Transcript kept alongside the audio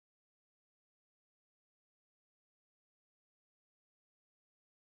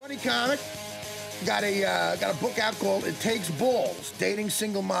Funny comic. Got a book out called "It Takes Balls: Dating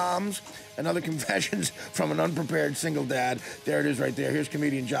Single Moms and Other Confessions from an Unprepared Single Dad." There it is, right there. Here's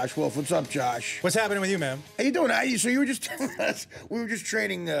comedian Josh Wolf. What's up, Josh? What's happening with you, man? How you doing? So you were just telling us we were just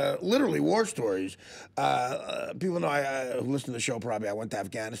trading literally war stories. People know who listen to the show probably. I went to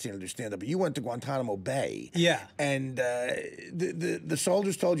Afghanistan to do stand up, but you went to Guantanamo Bay. Yeah. And the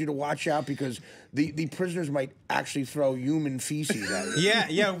soldiers told you to watch out because the prisoners might actually throw human feces at you.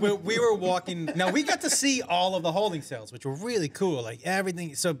 Yeah. We were walking. Now we got to see all of the holding cells, which were really cool. Like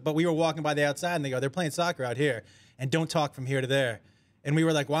everything. But we were walking by the outside, and they go, "They're playing soccer out here, and don't talk from here to there." And we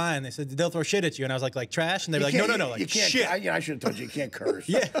were like, "Why?" And they said, "They'll throw shit at you." And I was like trash. And they were like, "No, like you can't, shit." I should have told you can't curse.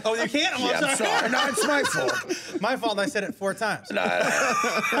 Yeah. Oh, you can't. I'm sorry. No, it's my fault. My fault. I said it 4 times. No.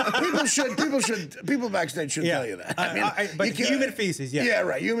 People backstage should tell you that. But human feces. Yeah. Yeah,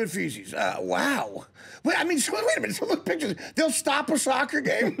 right. Human feces. Wow. Wait a minute. So look, pictures. They'll stop a soccer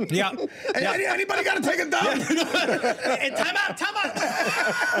game. Yeah. Anybody got to take a dump? And time out.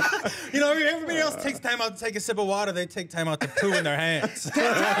 Everybody else takes time out to take a sip of water. They take time out to poo in their hands.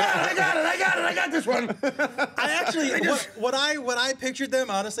 I got this one. I actually, what I pictured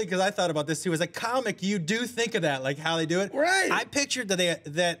them, honestly, because I thought about this too, as a comic, you do think of that, like how they do it. Right. I pictured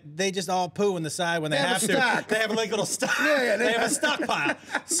that they just all poo on the side when they have to. Stock. They have like a little stock. Yeah, they have a stockpile.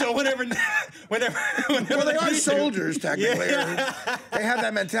 So whenever well, they are soldiers, technically. Yeah. They have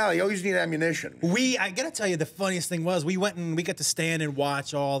that mentality. You always need ammunition. I gotta tell you, the funniest thing was we went and we got to stand and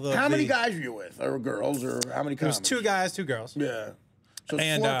watch all the. How many guys were you with, or girls, or how many comics? It was 2 guys, 2 girls. Yeah. So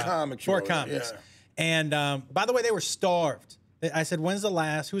it's 4 comics. 4 comics. Yeah. And by the way, they were starved. I said, who's the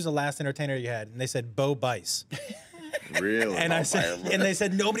last entertainer you had? And they said, Bo Bice. Really? And they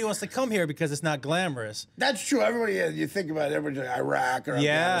said nobody wants to come here because it's not glamorous. That's true. Everybody, you think about everybody, Iraq or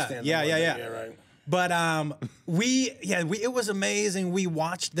Afghanistan. Yeah. Right. But it was amazing. We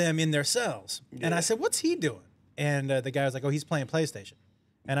watched them in their cells, and I said, "What's he doing?" And the guy was like, "Oh, he's playing PlayStation."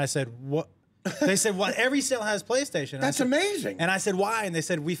 And I said, "What?" They said, "Well, every cell has PlayStation." And That's amazing. And I said, "Why?" And they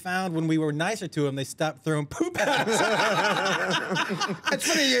said, "We found when we were nicer to them, they stopped throwing poop at us." That's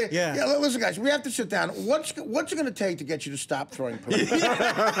funny. Yeah. Listen, guys, we have to sit down. What's it going to take to get you to stop throwing poop? All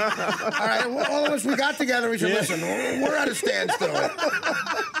right, all of us, we got together. We said, "Listen, we're at a standstill."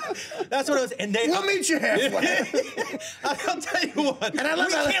 That's what it was. And we'll meet you halfway. I'll tell you what. And we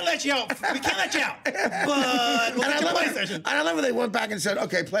can't let you out. We can't let you out. But we'll get PlayStation. And I love when they went back and said,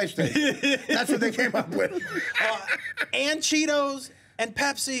 "Okay, PlayStation." That's what they came up with. And Cheetos and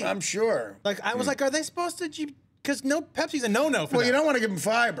Pepsi. I'm sure. Like I was like, are they supposed to? Because Pepsi's a no-no for Well, them. you don't want to give them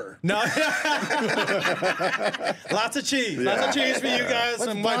fiber. No. Lots of cheese. Yeah. Lots of cheese for you guys.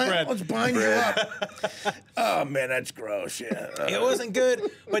 Some white bread. Let's bind you up. Oh, man, that's gross. Yeah. It wasn't good.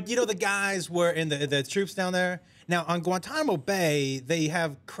 But, the guys were in the troops down there. Now, on Guantanamo Bay, they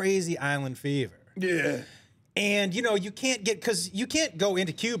have crazy island fever. Yeah. And, you can't because you can't go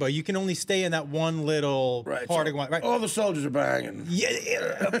into Cuba. You can only stay in that one little part of Guantanamo. Right? All the soldiers are banging.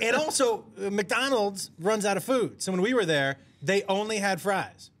 Yeah. And also, McDonald's runs out of food. So when we were there, they only had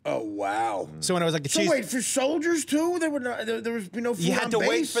fries. Oh, wow. So when I was like, wait, for soldiers too? There was no food. You had on to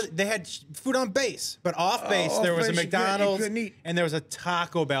base? wait they had food on base, but off base there was a McDonald's you couldn't eat. And there was a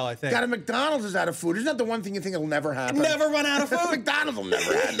Taco Bell, I think. God, a McDonald's is out of food. Isn't that the one thing you think will never happen? Never run out of food. McDonald's will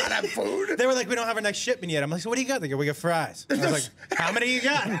never not have food. They were like, we don't have our next shipment yet. I'm like, so what do you got? They go, we got fries. I was like, how many you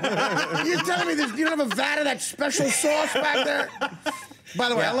got? You're telling me you don't have a vat of that special sauce back there? By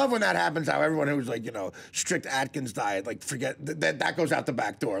the way, I love when that happens, how everyone who's like, strict Atkins diet, like forget that goes out the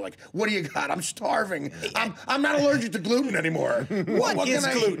back door. Like, what do you got? I'm starving. I'm not allergic to gluten anymore. What is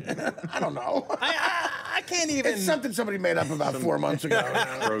gluten? I don't know. I can't even. It's something somebody made up about 4 months ago.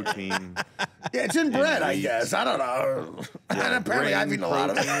 Protein. Yeah, it's in bread, I guess. I don't know. And apparently I've eaten a lot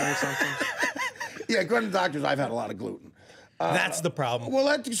of it. Or something. Yeah, according to doctors, I've had a lot of gluten. That's the problem.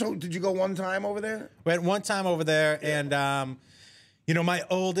 Well, so did you go one time over there? We went one time over there, and my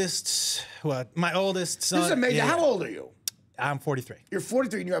oldest son. This is amazing. Yeah. How old are you? I'm 43. You're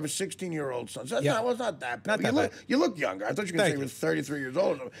 43 and you have a 16-year-old son. So that's not that bad. Not that bad. You look younger. I thought you were going to say you were 33 years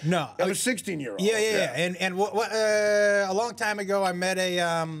old. No. You have a 16-year-old. Yeah. And a long time ago, I met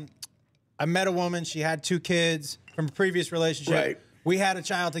a woman. She had 2 kids from a previous relationship. Right. We had a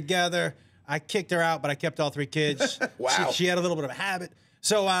child together. I kicked her out, but I kept all 3 kids. Wow. She had a little bit of a habit.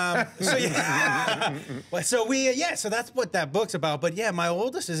 So yeah. So that's what that book's about. But yeah, my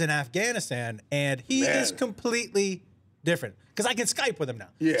oldest is in Afghanistan, and he is completely different because I can Skype with him now.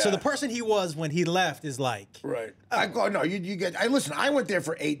 Yeah. So the person he was when he left is like, Right. I go, no, you get, listen, I went there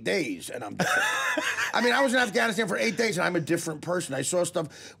for 8 days and I'm different. I mean, I was in Afghanistan for 8 days and I'm a different person. I saw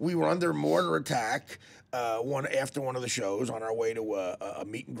stuff, we were under mortar attack after one of the shows on our way to a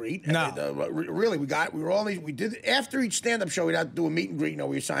meet and greet. And really, we did, after each stand-up show, we'd have to do a meet and greet,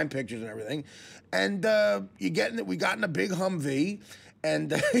 we signed pictures and everything. And we got in a big Humvee.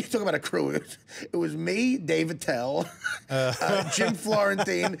 And you talk about a crew. It was me, David Tell, Jim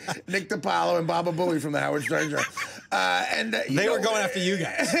Florentine, Nick DiPaolo, and Baba Booey from the Howard Stern Show. They were going after you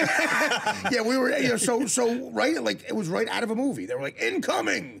guys. Yeah, we were. So right, like it was right out of a movie. They were like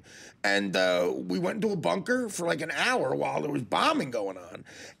incoming, and we went into a bunker for like an hour while there was bombing going on.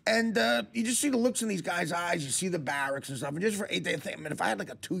 And you just see the looks in these guys' eyes. You see the barracks and stuff. And just for 8 days, I think, man, if I had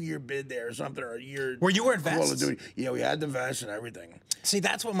like a 2-year bid there or something, or a year. Were you wearing vests? Call of Duty, yeah, we had the vests and everything. See,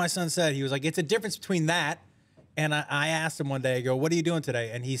 that's what my son said. He was like, it's a difference between that. And I asked him one day, I go, what are you doing today?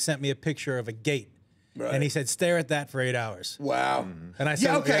 And he sent me a picture of a gate. Right. And he said, stare at that for 8 hours. Wow. And I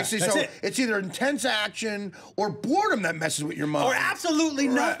said, okay, so it's either intense action or boredom that messes with your mind. Or absolutely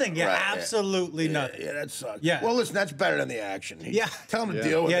nothing. Yeah, absolutely nothing. Yeah, that sucks. Yeah. Well, listen, that's better than the action. Tell him to Yeah.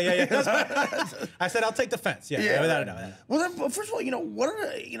 deal with it. Yeah. I said, I'll take the fence. Yeah, without a doubt. Well, then, first of all, what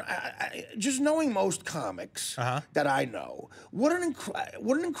are just knowing most comics that I know, what an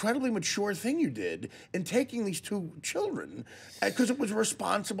incredibly mature thing you did in taking these 2 children, because it was a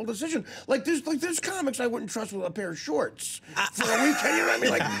responsible decision. Like there's comics I wouldn't trust with a pair of shorts for a weekend. You know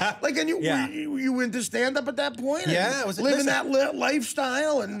what I mean? And you went to stand up at that point. Yeah, living that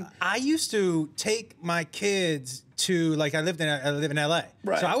lifestyle. And I used to take my kids to I live in LA,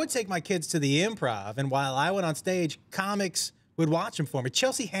 right. So I would take my kids to the Improv, and while I went on stage, comics would watch them for me.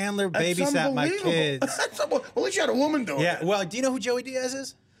 Chelsea Handler babysat my kids. Well, at least you had a woman doing it. Yeah. Well, do you know who Joey Diaz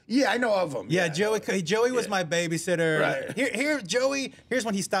is? Yeah, I know of him. Yeah, Joey was my babysitter. Right. Here's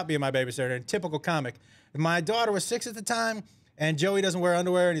when he stopped being my babysitter. In typical comic. My daughter was 6 at the time, and Joey doesn't wear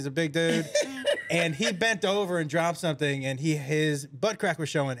underwear, and he's a big dude. And he bent over and dropped something, and his butt crack was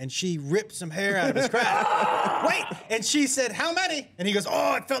showing, and she ripped some hair out of his crack. Wait! And she said, how many? And he goes,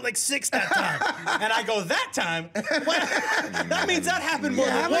 oh, it felt like 6 that time. And I go, that time? What? That means that happened more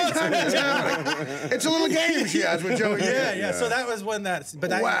than once. It's a little game she has with Joey. Yeah. So that was when that. But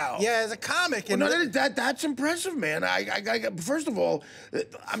wow. As a comic. Well, no, that's impressive, man. I first of all,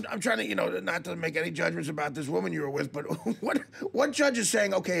 I'm trying to, not to make any judgments about this woman you were with, but what judge is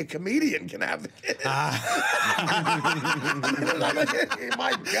saying, okay, a comedian can have the kid?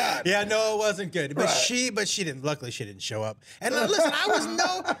 My God. Yeah, no, it wasn't good. But she didn't. Luckily, she didn't show up. And listen,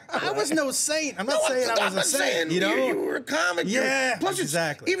 I was no saint. I'm not saying I was a saint. You were a comic. Yeah, plus,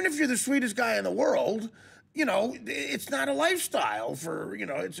 exactly. Even if you're the sweetest guy in the world, it's not a lifestyle for,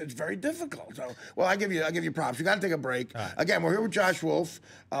 it's very difficult. So, well, I give you props. You got to take a break. Right. Again, we're here with Josh Wolf.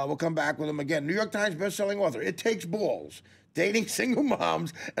 We'll come back with him again. New York Times bestselling author. It Takes Balls. Dating single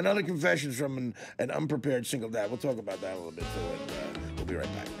moms and other confessions from an unprepared single dad. We'll talk about that a little bit too, and we'll be right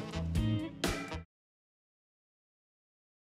back.